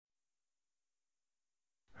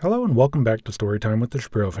Hello and welcome back to Storytime with the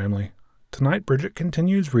Shapiro family. Tonight, Bridget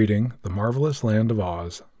continues reading The Marvelous Land of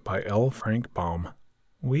Oz by L. Frank Baum.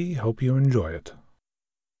 We hope you enjoy it.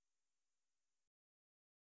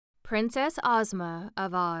 Princess Ozma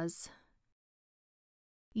of Oz.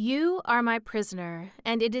 You are my prisoner,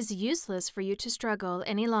 and it is useless for you to struggle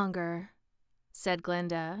any longer, said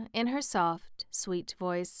Glinda in her soft, sweet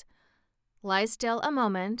voice. Lie still a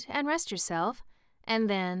moment and rest yourself, and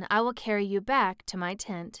then I will carry you back to my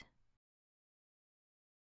tent.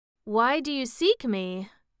 Why do you seek me?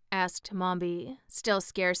 Asked Mombi, still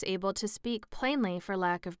scarce able to speak plainly for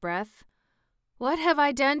lack of breath. What have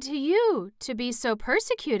I done to you to be so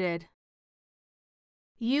persecuted?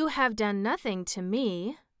 You have done nothing to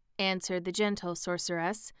me, answered the gentle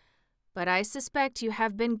sorceress, but I suspect you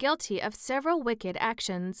have been guilty of several wicked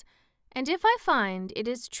actions, and if I find it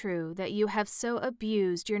is true that you have so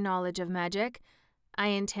abused your knowledge of magic, I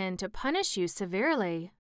intend to punish you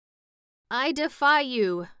severely. I defy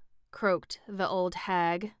you, croaked the old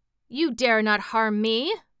hag. You dare not harm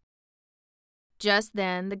me! Just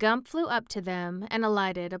then the Gump flew up to them and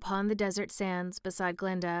alighted upon the desert sands beside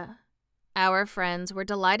Glinda. Our friends were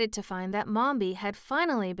delighted to find that Mombi had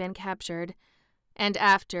finally been captured, and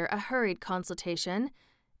after a hurried consultation,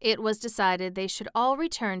 it was decided they should all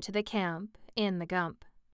return to the camp in the Gump.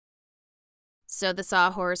 So the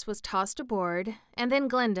Sawhorse was tossed aboard, and then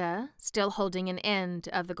Glinda, still holding an end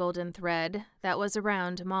of the golden thread that was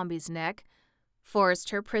around Mombi's neck,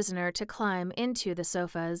 forced her prisoner to climb into the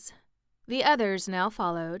sofas. The others now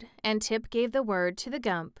followed, and Tip gave the word to the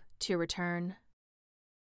Gump to return.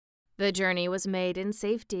 The journey was made in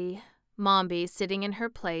safety, Mombi sitting in her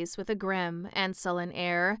place with a grim and sullen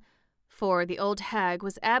air, for the old hag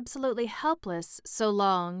was absolutely helpless so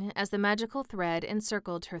long as the magical thread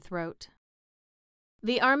encircled her throat.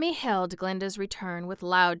 The army hailed Glinda's return with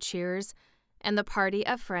loud cheers, and the party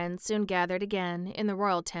of friends soon gathered again in the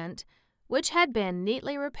royal tent, which had been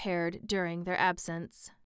neatly repaired during their absence.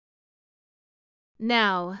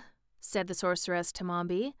 Now, said the sorceress to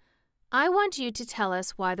Mombi, I want you to tell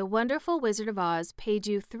us why the wonderful Wizard of Oz paid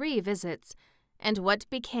you 3 visits, and what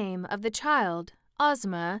became of the child,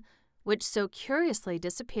 Ozma, which so curiously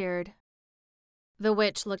disappeared. The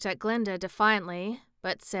witch looked at Glinda defiantly,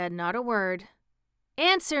 but said not a word.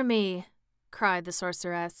 Answer me, cried the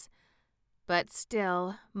sorceress. But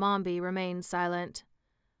still, Mombi remained silent.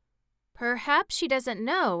 Perhaps she doesn't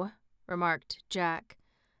know, remarked Jack.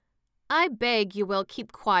 I beg you will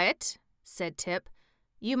keep quiet, said Tip.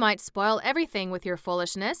 You might spoil everything with your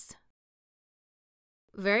foolishness.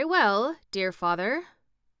 Very well, dear father,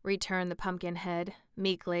 returned the Pumpkinhead,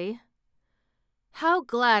 meekly. How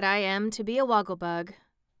glad I am to be a Wogglebug,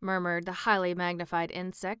 murmured the highly magnified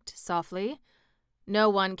insect softly. No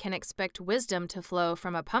one can expect wisdom to flow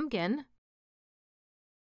from a pumpkin.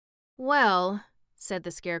 Well, said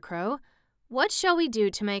the Scarecrow, what shall we do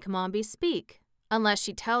to make Mombi speak? Unless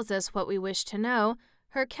she tells us what we wish to know,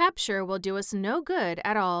 her capture will do us no good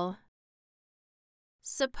at all.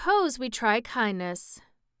 Suppose we try kindness,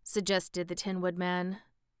 suggested the Tin Woodman.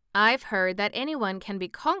 I've heard that anyone can be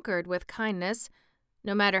conquered with kindness,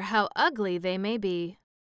 no matter how ugly they may be.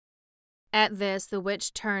 At this, the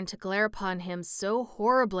witch turned to glare upon him so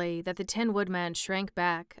horribly that the Tin Woodman shrank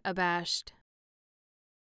back, abashed.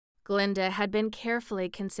 Glinda had been carefully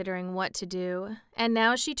considering what to do, and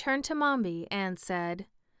now she turned to Mombi and said,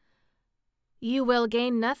 You will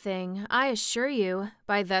gain nothing, I assure you,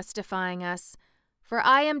 by thus defying us, for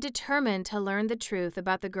I am determined to learn the truth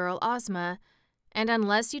about the girl Ozma, and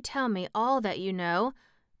unless you tell me all that you know,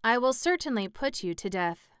 I will certainly put you to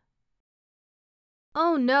death.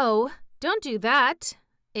 Oh no! Don't do that,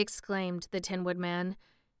 exclaimed the Tin Woodman.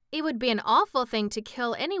 It would be an awful thing to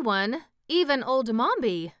kill anyone, even old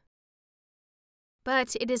Mombi.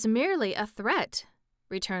 But it is merely a threat,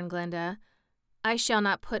 returned Glinda. I shall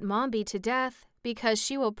not put Mombi to death because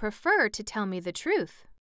she will prefer to tell me the truth.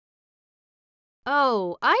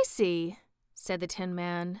 Oh, I see, said the Tin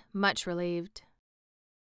Man, much relieved.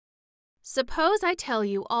 Suppose I tell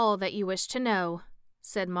you all that you wish to know,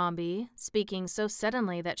 said Mombi, speaking so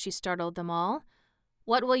suddenly that she startled them all.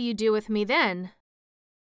 What will you do with me then?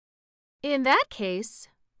 In that case,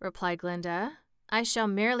 replied Glinda, I shall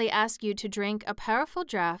merely ask you to drink a powerful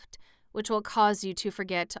draught which will cause you to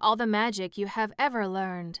forget all the magic you have ever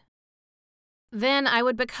learned. Then I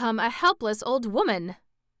would become a helpless old woman.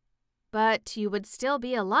 But you would still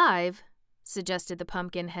be alive, suggested the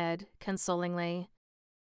Pumpkinhead, consolingly.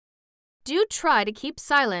 Do try to keep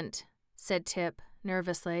silent, said Tip,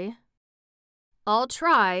 nervously. I'll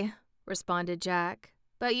try, responded Jack,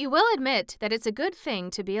 but you will admit that it's a good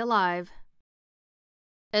thing to be alive.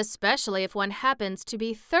 Especially if one happens to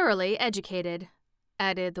be thoroughly educated,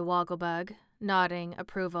 added the Wogglebug, nodding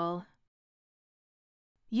approval.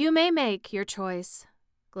 You may make your choice,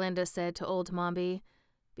 Glinda said to old Mombi,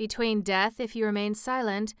 between death if you remain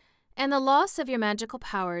silent and the loss of your magical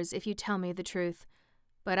powers if you tell me the truth,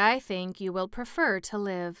 but I think you will prefer to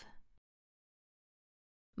live.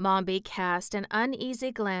 Mombi cast an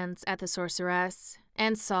uneasy glance at the sorceress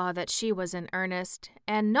and saw that she was in earnest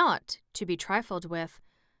and not to be trifled with,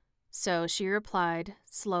 so she replied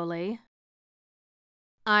slowly,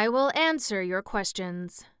 I will answer your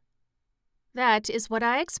questions. That is what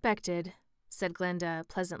I expected, said Glinda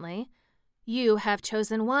pleasantly. You have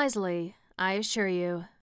chosen wisely, I assure you.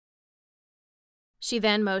 She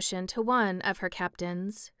then motioned to one of her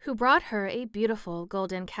captains, who brought her a beautiful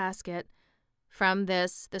golden casket. From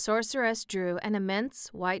this, the sorceress drew an immense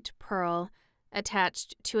white pearl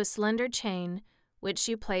attached to a slender chain, which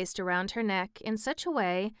she placed around her neck in such a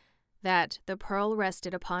way that the pearl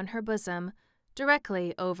rested upon her bosom,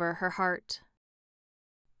 directly over her heart.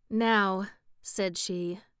 Now, said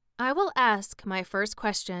she, I will ask my first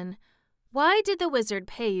question. Why did the wizard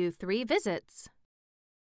pay you 3 visits?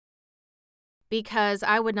 Because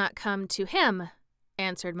I would not come to him,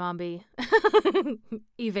 answered Mombi.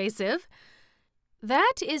 Evasive.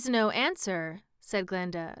 That is no answer, said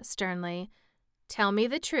Glinda sternly. Tell me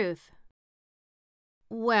the truth.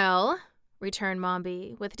 Well, returned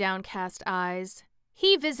Mombi with downcast eyes,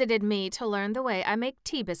 he visited me to learn the way I make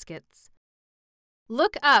tea biscuits.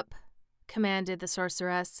 Look up, commanded the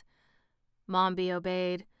sorceress. Mombi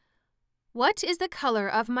obeyed. What is the color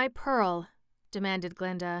of my pearl? Demanded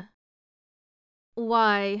Glinda.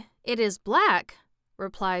 Why, it is black,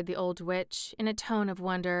 replied the old witch in a tone of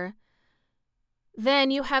wonder.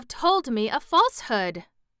 Then you have told me a falsehood,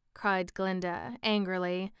 cried Glinda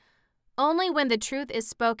angrily. Only when the truth is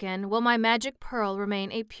spoken will my magic pearl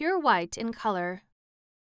remain a pure white in color.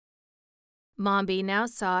 Mombi now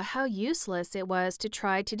saw how useless it was to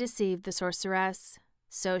try to deceive the sorceress,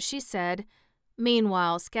 so she said,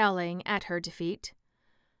 meanwhile scowling at her defeat,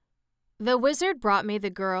 The wizard brought me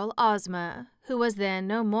the girl Ozma, who was then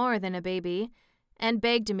no more than a baby, and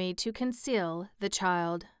begged me to conceal the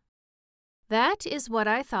child. That is what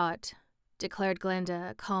I thought, declared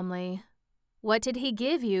Glinda calmly. What did he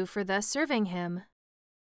give you for thus serving him?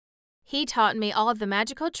 He taught me all of the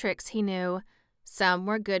magical tricks he knew. Some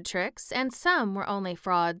were good tricks, and some were only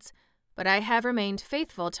frauds, but I have remained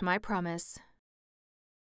faithful to my promise.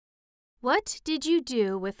 What did you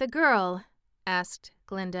do with the girl? Asked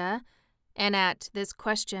Glinda, and at this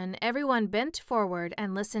question everyone bent forward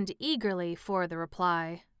and listened eagerly for the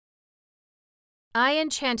reply. I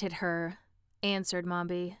enchanted her, answered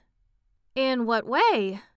Mombi. In what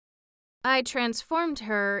way? I transformed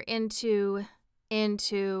her into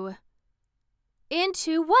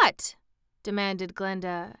what? Demanded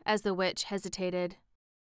Glinda as the witch hesitated.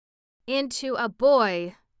 Into a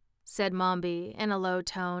boy, said Mombi in a low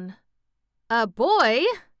tone. A boy?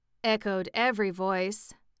 Echoed every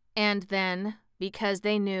voice. And then, because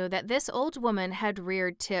they knew that this old woman had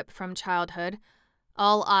reared Tip from childhood,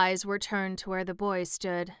 all eyes were turned to where the boy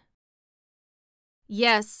stood.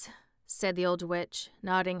 Yes, said the old witch,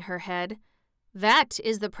 nodding her head. That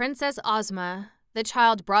is the Princess Ozma, the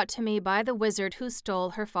child brought to me by the wizard who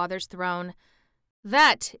stole her father's throne.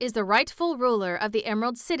 That is the rightful ruler of the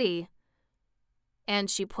Emerald City. And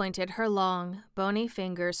she pointed her long, bony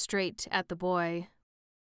finger straight at the boy.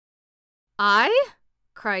 I?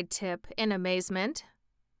 Cried Tip in amazement.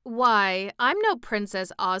 Why, I'm no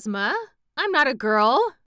Princess Ozma. I'm not a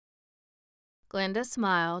girl. Glinda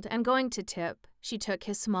smiled, and going to Tip, she took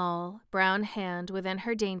his small, brown hand within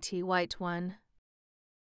her dainty white one.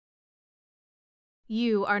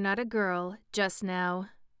 You are not a girl just now,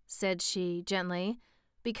 said she gently,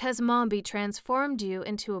 because Mombi transformed you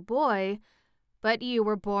into a boy, but you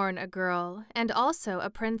were born a girl and also a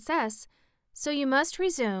princess, so you must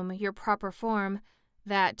resume your proper form,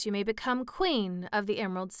 that you may become queen of the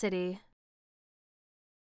Emerald City.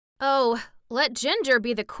 Oh, let Ginger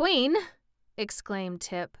be the queen, exclaimed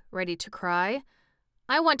Tip, ready to cry.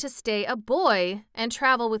 I want to stay a boy and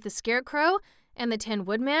travel with the Scarecrow and the Tin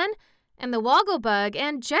Woodman and the Wogglebug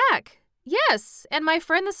and Jack. Yes, and my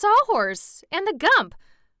friend the Sawhorse and the Gump.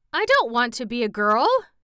 I don't want to be a girl.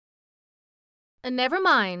 Never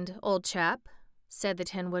mind, old chap, said the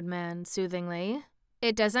Tin Woodman soothingly.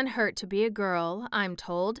 It doesn't hurt to be a girl, I'm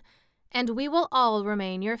told, and we will all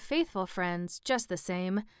remain your faithful friends just the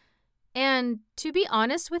same. And to be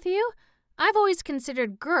honest with you, I've always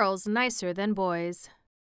considered girls nicer than boys.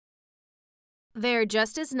 They're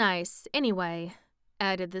just as nice, anyway,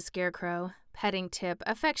 added the Scarecrow, petting Tip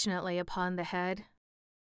affectionately upon the head.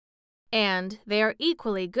 And they are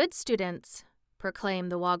equally good students,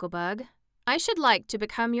 proclaimed the Wogglebug. I should like to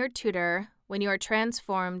become your tutor when you are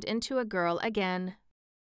transformed into a girl again.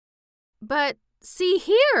 But see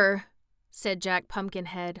here, said Jack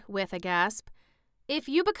Pumpkinhead with a gasp. If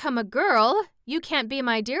you become a girl, you can't be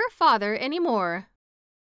my dear father any more.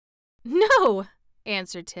 No,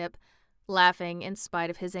 answered Tip, laughing in spite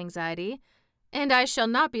of his anxiety, and I shall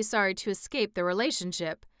not be sorry to escape the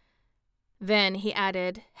relationship. Then he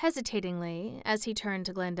added, hesitatingly, as he turned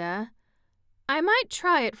to Glinda, I might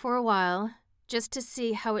try it for a while, just to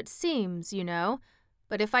see how it seems, you know,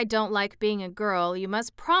 but if I don't like being a girl, you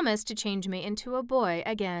must promise to change me into a boy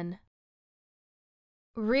again.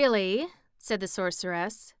 Really, said the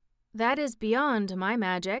sorceress, that is beyond my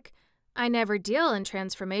magic. I never deal in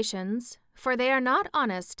transformations, for they are not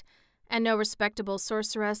honest, and no respectable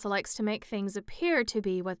sorceress likes to make things appear to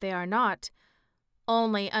be what they are not.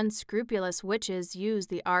 Only unscrupulous witches use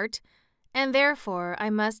the art, and therefore I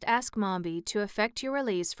must ask Mombi to effect your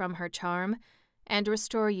release from her charm and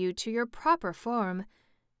restore you to your proper form.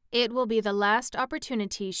 It will be the last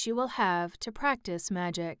opportunity she will have to practice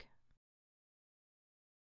magic.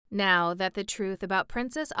 Now that the truth about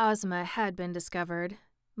Princess Ozma had been discovered,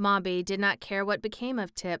 Mombi did not care what became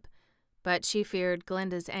of Tip, but she feared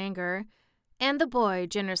Glinda's anger, and the boy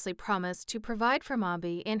generously promised to provide for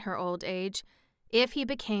Mombi in her old age if he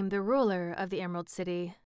became the ruler of the Emerald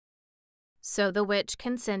City. So the witch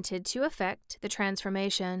consented to effect the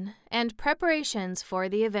transformation, and preparations for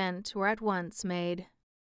the event were at once made.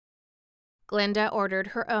 Glinda ordered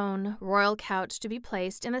her own royal couch to be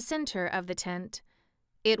placed in the center of the tent.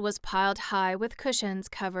 It was piled high with cushions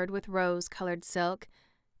covered with rose-colored silk,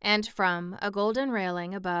 and from a golden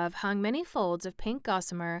railing above hung many folds of pink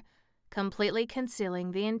gossamer, completely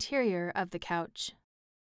concealing the interior of the couch.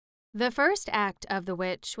 The first act of the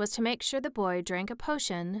witch was to make sure the boy drank a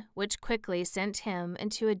potion, which quickly sent him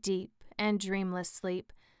into a deep and dreamless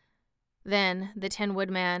sleep. Then the Tin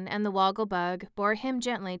Woodman and the Wogglebug bore him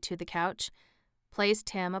gently to the couch,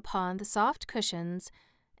 placed him upon the soft cushions,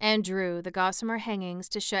 and drew the gossamer hangings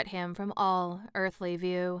to shut him from all earthly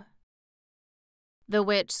view. The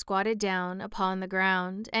witch squatted down upon the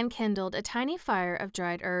ground and kindled a tiny fire of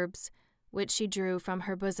dried herbs, which she drew from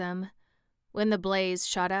her bosom. When the blaze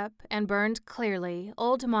shot up and burned clearly,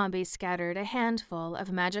 old Mombi scattered a handful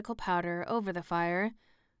of magical powder over the fire,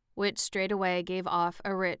 which straightway gave off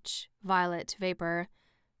a rich, violet vapor,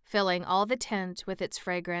 filling all the tent with its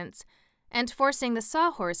fragrance and forcing the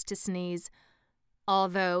Sawhorse to sneeze,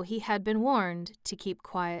 although he had been warned to keep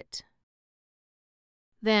quiet.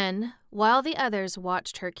 Then, while the others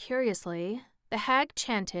watched her curiously, the hag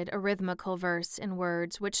chanted a rhythmical verse in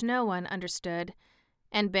words which no one understood,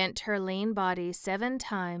 and bent her lean body 7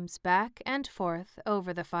 times back and forth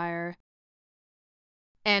over the fire.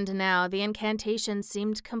 And now the incantation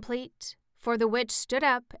seemed complete, for the witch stood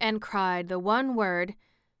up and cried the one word,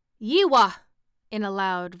 Yiwa, in a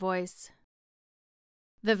loud voice.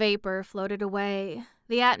 The vapor floated away,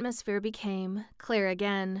 the atmosphere became clear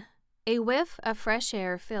again. A whiff of fresh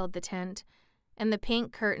air filled the tent, and the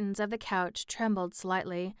pink curtains of the couch trembled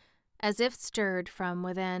slightly, as if stirred from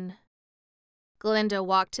within. Glinda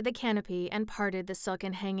walked to the canopy and parted the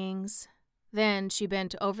silken hangings. Then she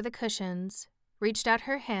bent over the cushions, reached out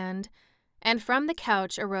her hand, and from the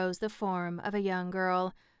couch arose the form of a young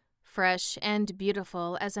girl, fresh and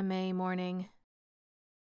beautiful as a May morning.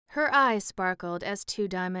 Her eyes sparkled as 2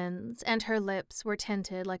 diamonds, and her lips were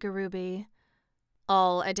tinted like a ruby.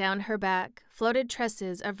 All adown her back floated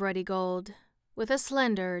tresses of ruddy gold, with a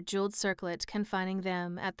slender jeweled circlet confining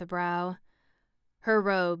them at the brow. Her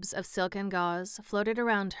robes of silken gauze floated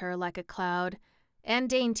around her like a cloud, and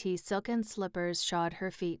dainty silken slippers shod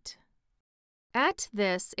her feet. At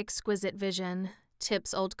this exquisite vision,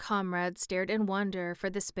 Tip's old comrade stared in wonder for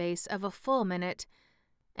the space of a full minute,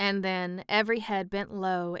 and then every head bent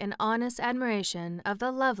low in honest admiration of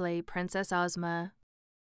the lovely Princess Ozma.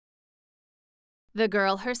 The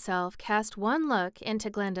girl herself cast one look into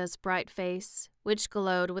Glinda's bright face, which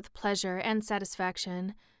glowed with pleasure and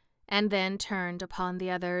satisfaction, and then turned upon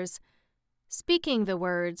the others. Speaking the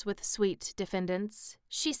words with sweet diffidence,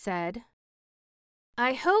 she said,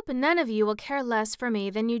 I hope none of you will care less for me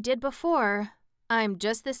than you did before. I'm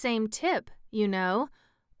just the same Tip, you know,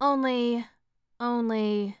 only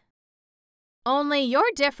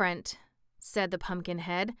you're different, said the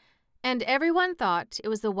Pumpkinhead, and everyone thought it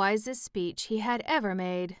was the wisest speech he had ever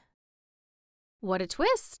made. What a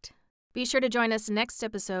twist! Be sure to join us next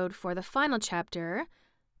episode for the final chapter,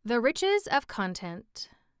 The Riches of Content.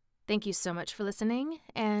 Thank you so much for listening,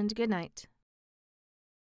 and good night.